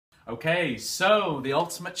Okay, so the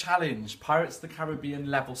ultimate challenge, Pirates of the Caribbean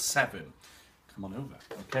level 7. Come on over.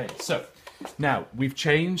 Okay, so now we've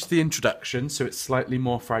changed the introduction so it's slightly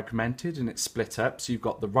more fragmented and it's split up. So you've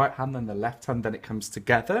got the right hand and the left hand, then it comes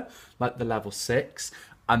together like the level 6.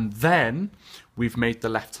 And then we've made the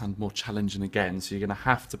left hand more challenging again, so you're going to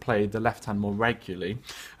have to play the left hand more regularly.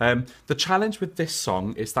 The challenge with this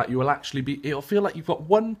song is that you will actually it'll feel like you've got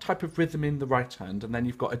one type of rhythm in the right hand and then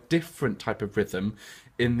you've got a different type of rhythm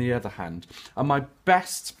in the other hand. And my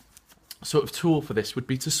best sort of tool for this would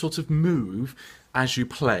be to sort of move as you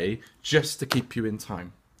play just to keep you in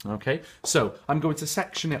time. Okay, so I'm going to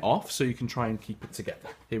section it off so you can try and keep it together.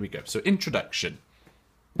 Here we go. So introduction.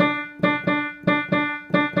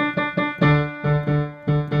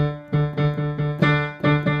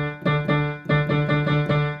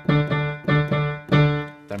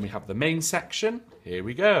 Then we have the main section. Here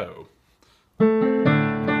we go.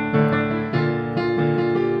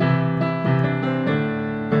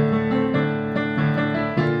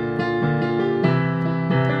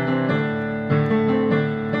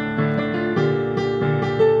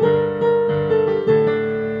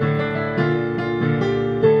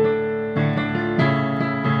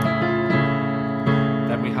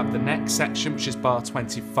 Section, which is bar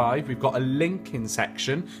 25. We've got a linking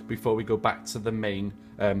section before we go back to the main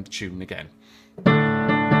tune again.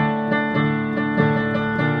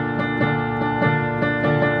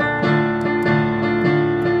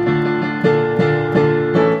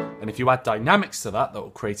 And if you add dynamics to that, that will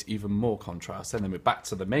create even more contrast. And then we're back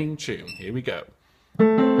to the main tune. Here we go.